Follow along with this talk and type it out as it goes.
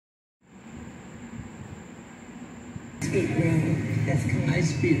high-speed rail that's coming?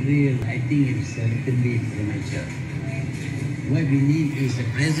 High-speed rail, I think it's a little bit premature. What we need is the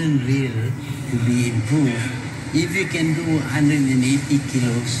present rail to be improved. If you can do 180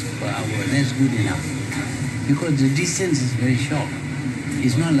 kilos per hour, that's good enough. Because the distance is very short.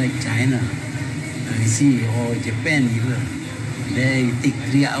 It's not like China, you see, or Japan even. There you take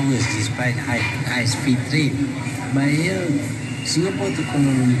 3 hours despite high-speed train. But here, Singapore to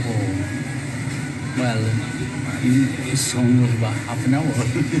Kuala Lumpur, well, it's almost about half an hour.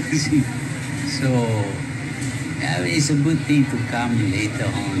 So, yeah, it's a good thing to come later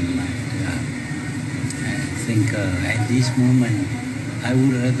on. I think at this moment, I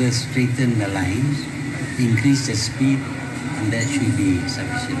would rather straighten the lines, increase the speed, and that should be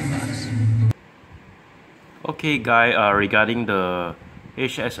sufficient for us. Okay, guys, regarding the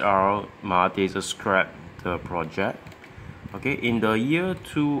HSR Mahathir scrap the project. Okay, in the year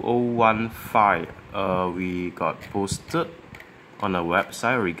 2015, we got posted on a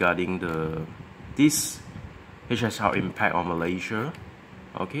website regarding this HSR impact on Malaysia.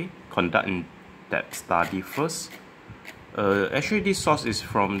 Okay, conduct in-depth study first. Actually, this source is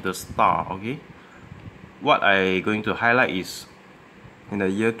from the Star. Okay, what I going to highlight is in the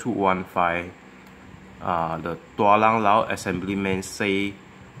year 2015. The Tualang Lao Assemblyman say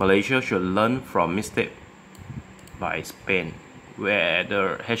Malaysia should learn from mistake by Spain, where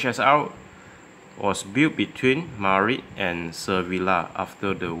the HSR was built between Madrid and Sevilla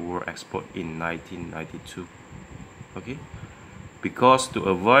after the war export in 1992. Okay, because to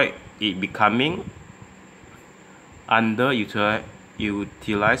avoid it becoming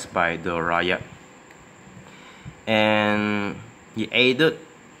underutilized by the Rakyat, and he aided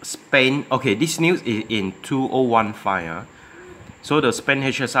Spain. Okay, this news is in 2015. So the Spain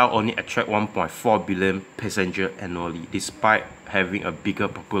HSR only attract 1.4 billion passengers annually, despite having a bigger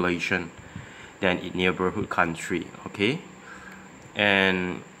population than its neighborhood country. Okay,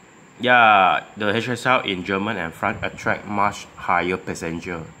 and yeah, the HSR in Germany and France attract much higher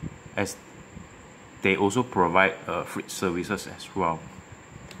passenger, as they also provide free services as well.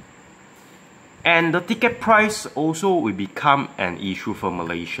 And the ticket price also will become an issue for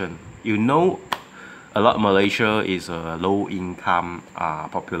Malaysian. You know, a lot of Malaysia is a low income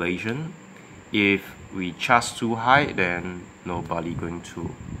population. If we charge too high, then nobody going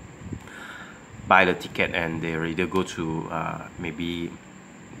to buy the ticket, and they either go to maybe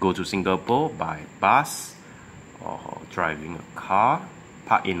go to Singapore by bus or driving a car,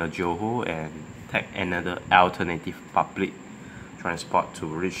 park in a Johor and take another alternative public transport to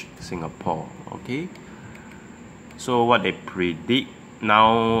reach Singapore. Okay, so what they predict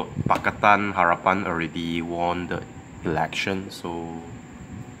now, Pakatan Harapan already won the election, so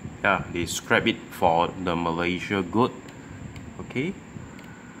yeah, they scrap it for the Malaysia good. Okay,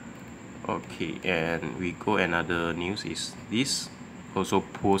 and we go another news is this also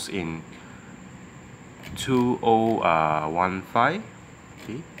post in 2015.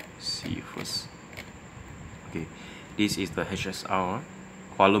 Okay, see first. Okay, this is the HSR.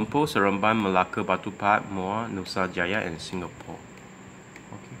 Kuala Lumpur, Seremban, Melaka, Batu Pahat, Muar, Nusa Jaya, and Singapore.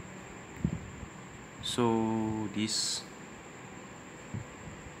 Okay. So this.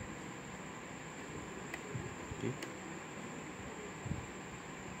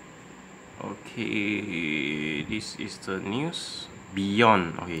 Okay, this is the news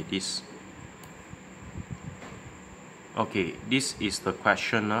beyond. Okay, this. Okay, this is the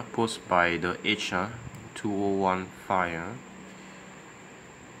question posed by the H 2015.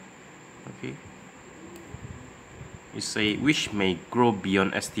 Okay, it say which may grow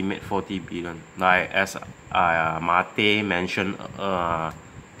beyond estimate 40 billion. Like as Mahathir mentioned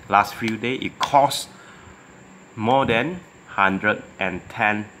last few days, it costs more than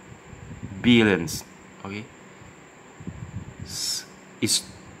 110 billions. Okay,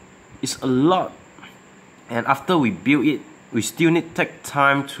 it's a lot, and after we build it, we still need to take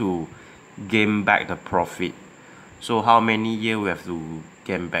time to gain back the profit. So how many years we have to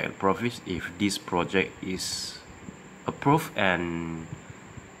gain back the profits if this project is approved and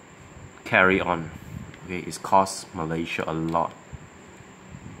carry on? Okay, it costs Malaysia a lot.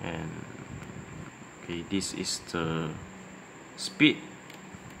 And okay, this is the speed.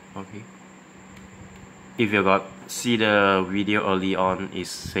 Okay, if you got see the video early on, is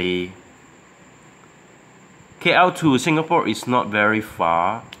say KL to Singapore is not very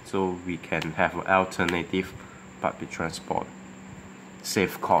far, so we can have an alternative public transport,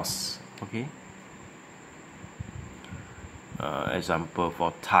 save costs. Okay, example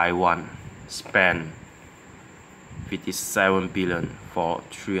for Taiwan, spend 57 billion for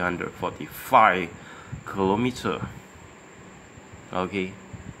 345 kilometer. Okay,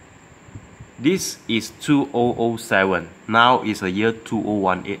 This is 2007. Now is the year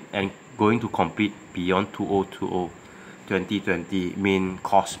 2018 and going to complete beyond 2020. 2020 mean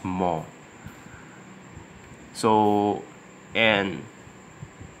cost more. So, and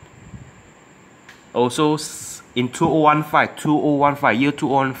also in 2015, year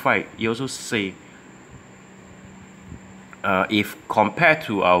 2015, you also say if compared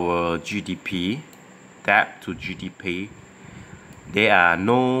to our GDP, debt to GDP, there are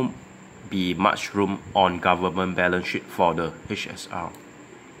no be much room on government balance sheet for the HSR.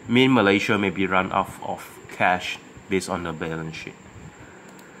 Mean Malaysia may be run out of cash based on the balance sheet.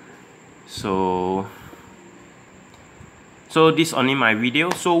 So this only my video.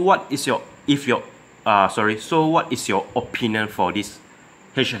 So what is your what is your opinion for this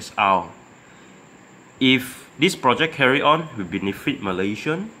HSR? If this project carry on will benefit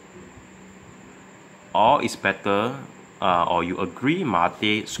Malaysian, or it's better, or you agree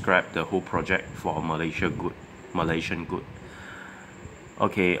Mahathir scrap the whole project for Malaysian good.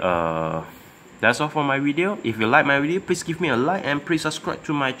 Okay, that's all for my video. If you like my video, please give me a like and please subscribe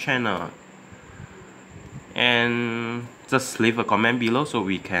to my channel. And just leave a comment below so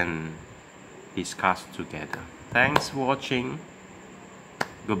we can discuss together. Thanks for watching.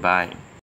 Goodbye.